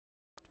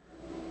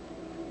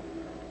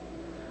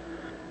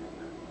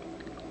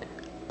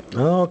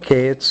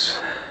Okay,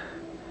 it's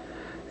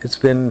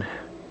been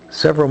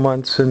several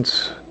months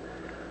since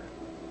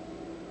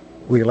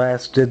we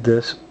last did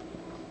this.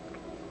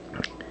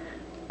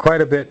 Quite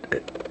a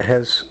bit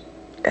has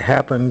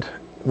happened.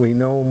 We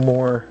know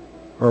more,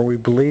 or we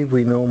believe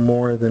we know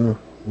more than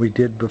we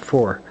did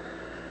before.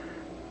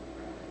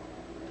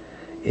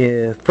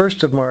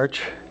 1st of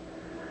March,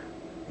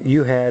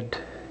 you had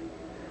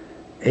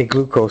a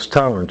glucose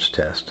tolerance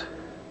test.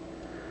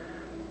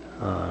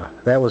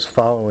 That was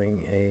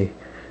following a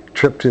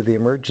trip to the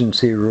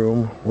emergency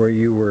room where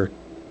you were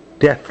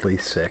deathly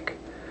sick,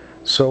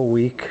 so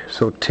weak,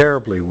 so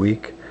terribly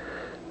weak,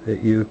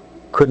 that you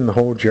couldn't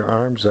hold your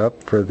arms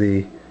up for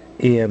the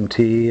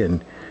EMT,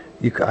 and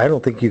I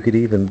don't think you could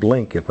even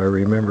blink, if I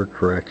remember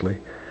correctly.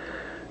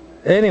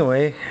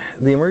 Anyway,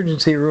 the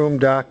emergency room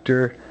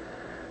doctor,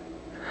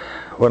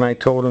 when I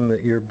told him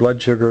that your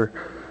blood sugar,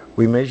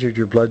 we measured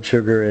your blood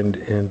sugar and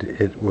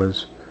it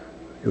was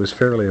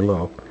fairly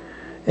low.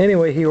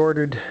 Anyway, he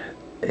ordered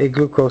a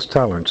glucose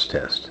tolerance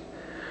test.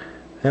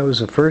 That was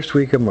the first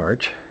week of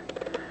March.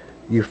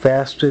 You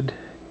fasted,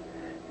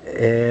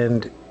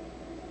 and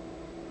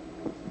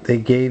they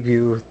gave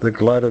you the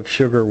glut of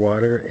sugar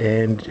water,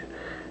 and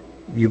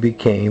you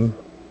became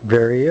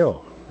very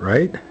ill,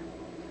 right?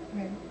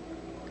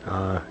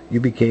 Right. You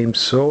became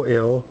so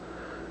ill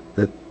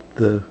that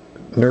the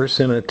nurse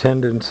in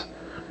attendance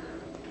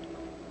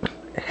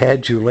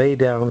had you lay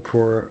down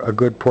for a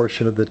good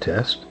portion of the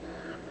test.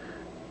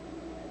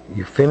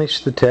 You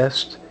finished the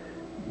test,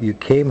 you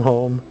came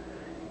home,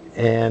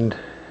 and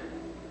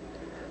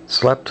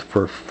slept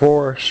for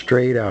 4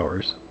 straight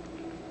hours.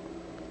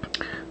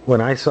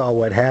 When I saw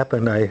what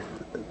happened, I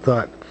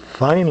thought,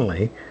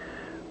 finally,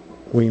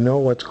 we know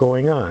what's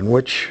going on,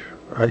 which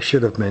I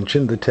should have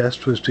mentioned. The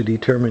test was to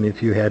determine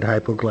if you had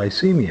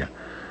hypoglycemia.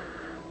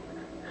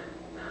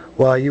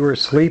 While you were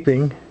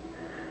sleeping,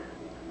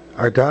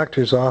 our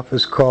doctor's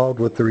office called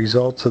with the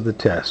results of the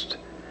test,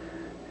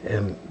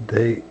 and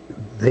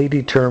they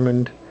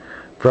determined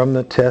from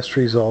the test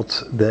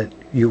results that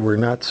you were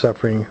not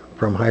suffering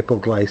from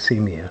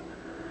hypoglycemia.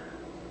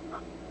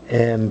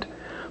 And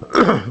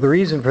the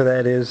reason for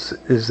that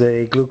is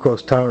a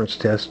glucose tolerance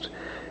test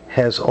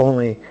has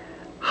only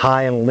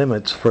high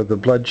limits for the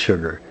blood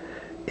sugar.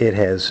 It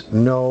has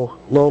no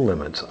low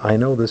limits. I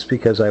know this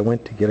because I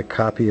went to get a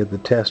copy of the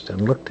test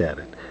and looked at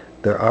it.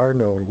 There are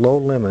no low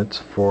limits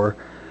for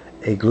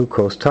a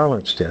glucose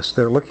tolerance test.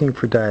 They're looking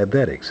for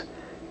diabetics,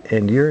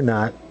 and you're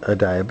not a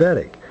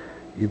diabetic.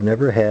 You've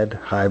never had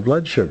high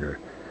blood sugar.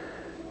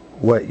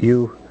 What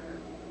you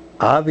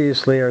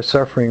obviously are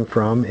suffering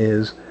from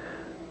is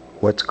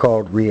what's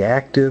called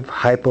reactive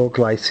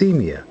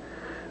hypoglycemia.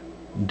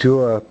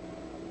 Do a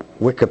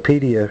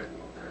Wikipedia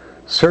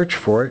search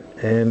for it,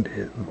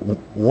 and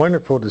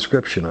wonderful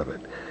description of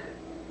it.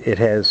 It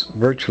has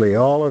virtually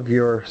all of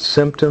your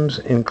symptoms,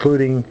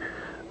 including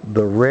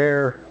the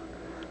rare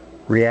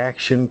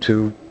reaction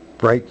to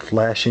bright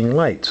flashing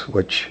lights,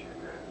 which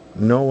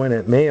no one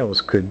at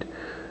Mayo's could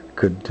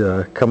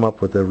come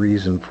up with a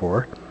reason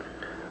for.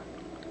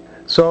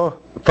 So,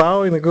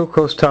 following the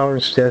glucose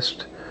tolerance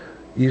test,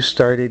 you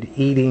started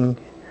eating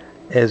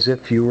as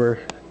if you were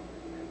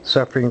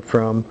suffering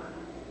from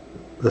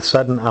the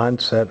sudden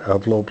onset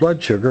of low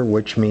blood sugar,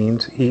 which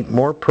means eat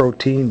more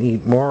protein,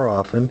 eat more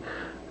often,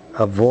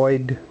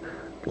 avoid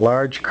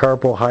large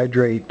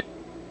carbohydrate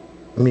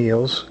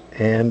meals,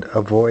 and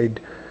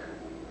avoid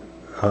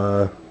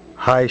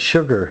high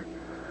sugar.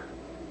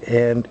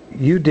 And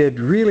you did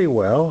really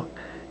well,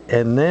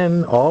 and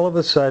then all of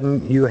a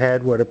sudden you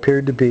had what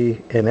appeared to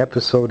be an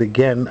episode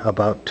again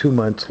about 2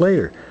 months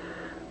later,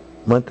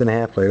 month and a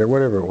half later,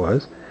 whatever it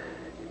was,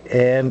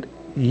 and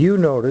you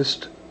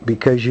noticed,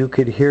 because you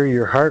could hear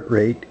your heart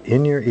rate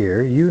in your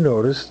ear, you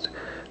noticed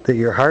that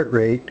your heart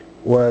rate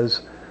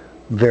was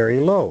very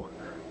low.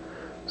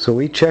 So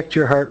we checked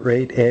your heart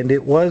rate, and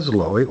it was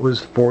low. It was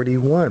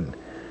 41.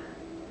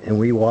 And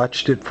we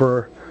watched it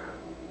for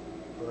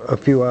a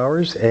few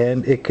hours,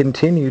 and it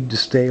continued to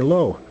stay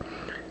low.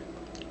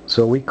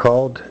 So we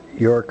called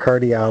your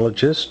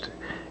cardiologist,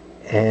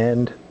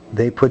 and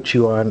they put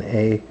you on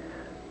a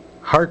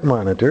heart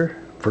monitor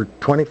for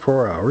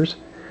 24 hours.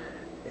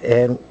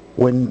 And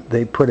when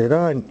they put it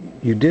on,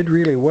 you did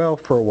really well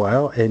for a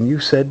while, and you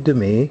said to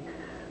me,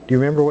 do you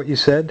remember what you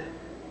said?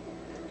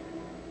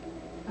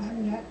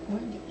 I'm not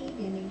going to eat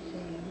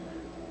anything.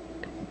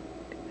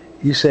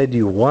 You said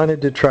you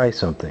wanted to try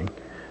something,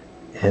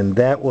 and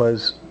that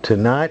was to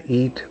not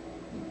eat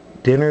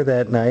dinner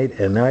that night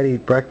and not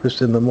eat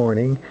breakfast in the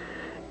morning,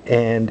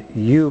 and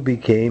you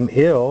became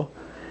ill,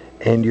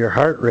 and your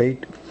heart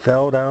rate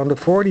fell down to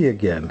 40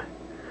 again.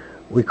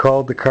 We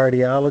called the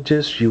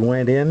cardiologist, you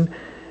went in,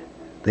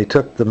 they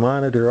took the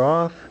monitor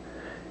off,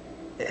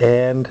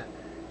 and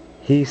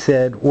he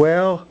said,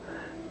 well,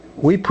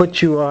 we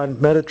put you on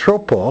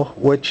metotropol,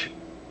 which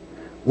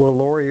will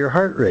lower your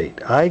heart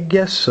rate. I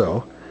guess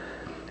so.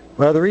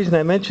 Well, the reason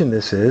I mention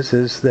this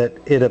is that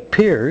it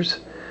appears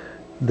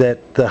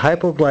that the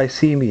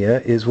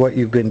hypoglycemia is what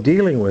you've been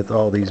dealing with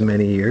all these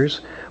many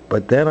years,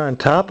 but then on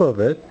top of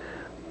it,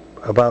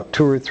 about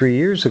 2 or 3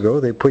 years ago,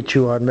 they put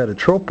you on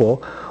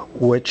metotropol,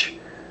 which,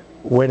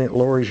 when it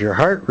lowers your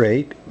heart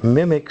rate,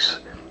 mimics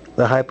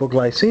the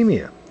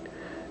hypoglycemia.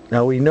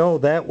 Now, we know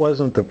that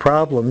wasn't the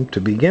problem to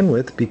begin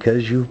with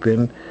because you've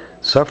been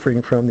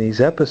suffering from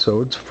these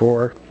episodes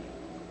for,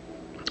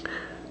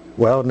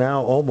 well,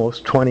 now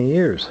almost 20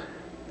 years.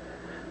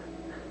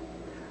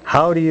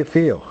 How do you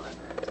feel?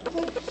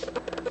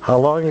 How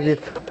long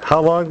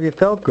have you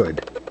felt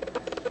good?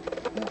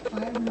 About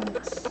 5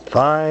 months.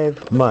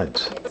 5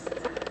 months.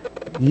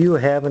 You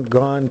haven't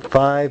gone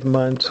 5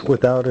 months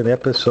without an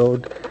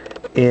episode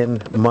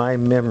in my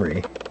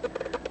memory.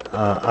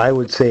 I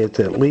would say it's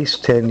at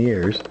least 10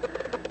 years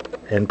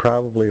and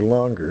probably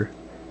longer.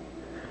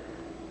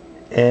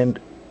 And,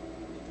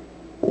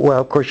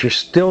 well, of course, you're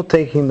still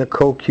taking the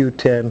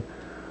CoQ10.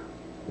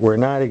 We're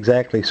not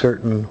exactly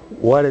certain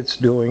what it's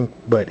doing,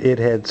 but it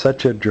had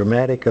such a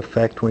dramatic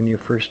effect when you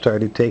first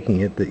started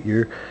taking it that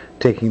you're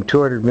taking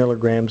 200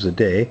 milligrams a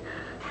day.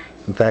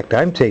 In fact,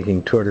 I'm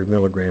taking 200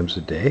 milligrams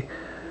a day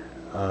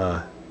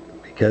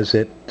because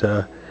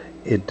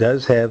it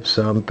does have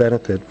some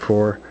benefit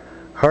for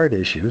heart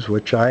issues,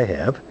 which I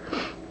have.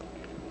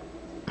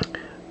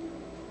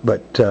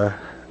 But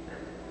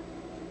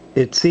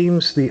it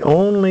seems the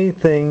only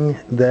thing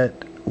that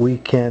we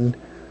can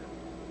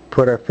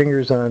put our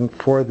fingers on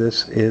for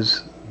this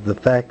is the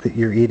fact that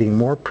you're eating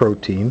more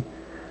protein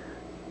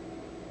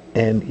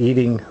and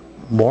eating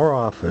more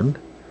often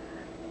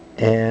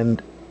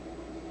and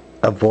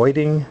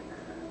avoiding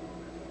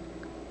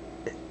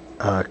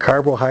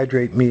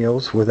carbohydrate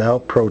meals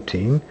without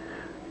protein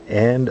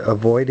and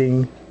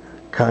avoiding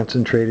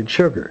concentrated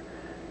sugar.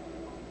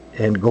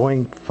 And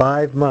going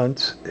 5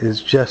 months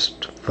is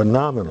just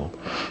phenomenal.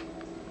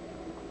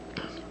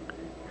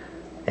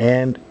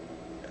 And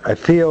I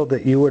feel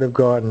that you would have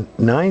gone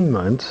 9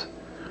 months,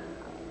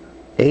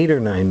 8 or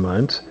 9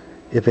 months,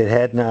 if it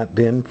had not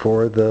been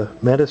for the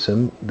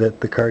medicine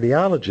that the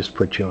cardiologist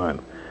put you on.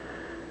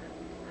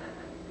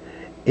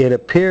 It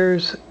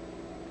appears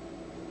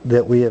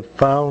that we have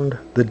found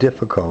the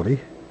difficulty,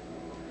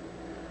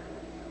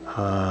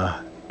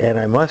 and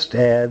I must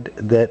add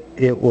that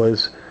it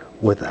was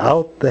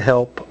without the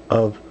help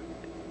of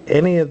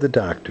any of the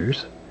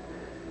doctors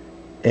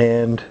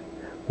and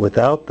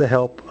without the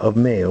help of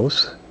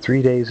Mayo's,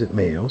 3 days at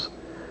Mayo's,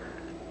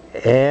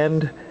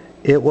 and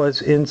it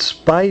was in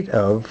spite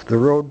of the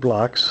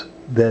roadblocks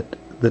that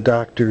the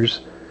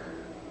doctors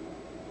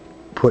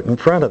put in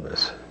front of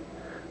us.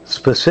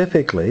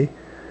 Specifically,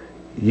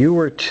 you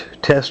were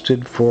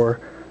tested for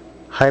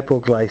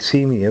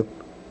hypoglycemia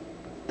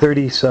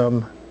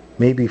 30-some,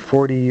 maybe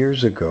 40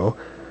 years ago,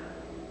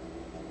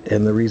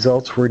 and the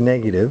results were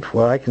negative.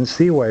 Well, I can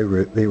see why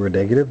they were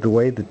negative. The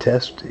way the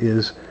test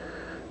is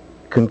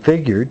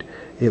configured,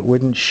 it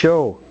wouldn't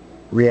show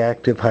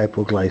reactive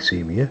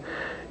hypoglycemia.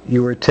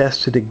 You were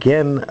tested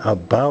again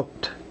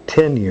about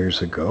 10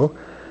 years ago,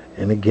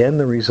 and again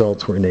the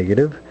results were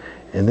negative.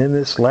 And then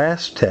this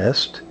last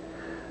test,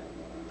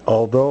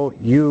 although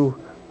you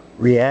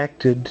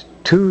reacted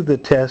to the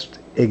test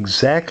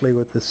exactly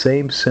with the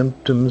same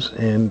symptoms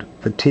and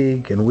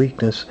fatigue and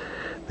weakness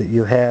that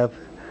you have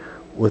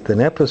with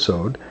an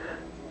episode,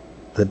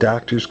 the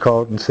doctors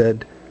called and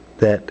said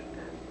that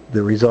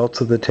the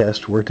results of the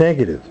test were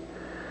negative.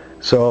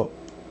 So,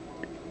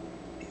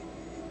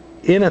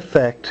 in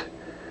effect,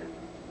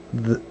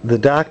 the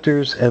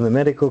doctors and the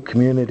medical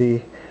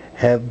community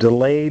have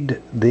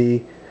delayed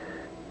the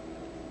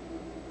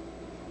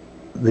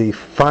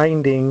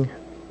finding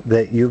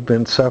that you've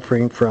been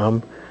suffering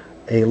from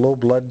a low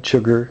blood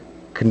sugar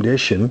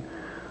condition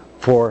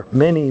for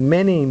many,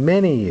 many,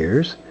 many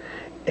years,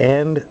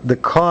 and the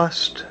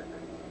cost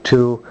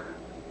to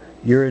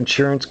your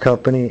insurance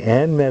company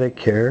and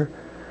Medicare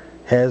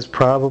has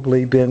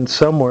probably been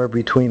somewhere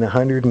between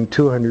 $100,000 and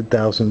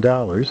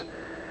 $200,000.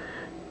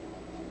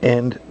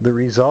 And the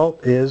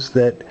result is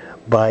that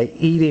by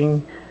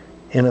eating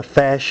in a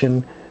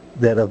fashion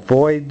that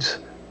avoids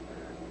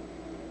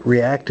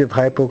reactive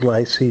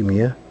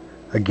hypoglycemia,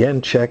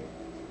 again, check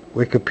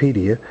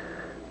Wikipedia,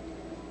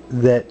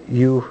 that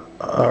you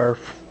are,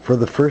 for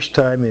the first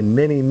time in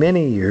many,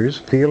 many years,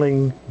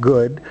 feeling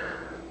good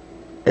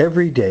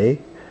every day.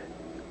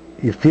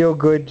 You feel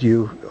good.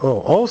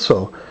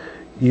 Also,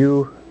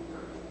 you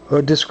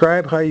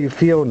describe how you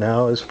feel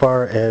now as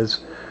far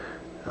as,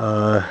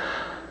 well,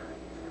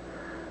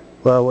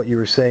 what you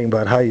were saying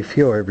about how you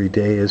feel every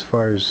day as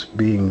far as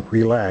being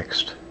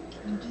relaxed.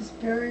 I'm just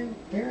very,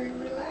 very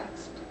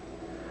relaxed.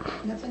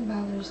 Nothing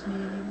bothers me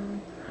anymore.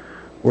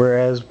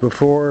 Whereas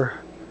before,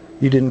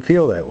 you didn't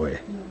feel that way.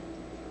 No.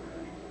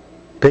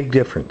 Big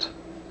difference.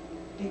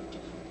 Big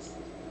difference.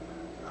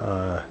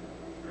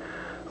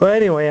 Well,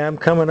 anyway, I'm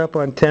coming up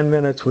on 10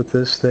 minutes with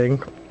this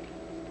thing.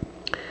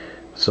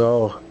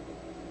 So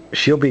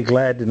she'll be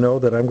glad to know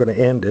that I'm going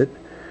to end it.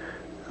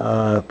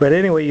 But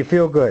anyway, you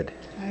feel good.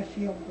 I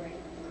feel great.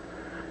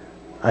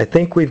 I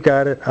think we've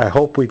got it. I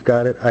hope we've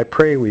got it. I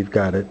pray we've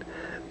got it.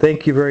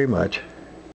 Thank you very much.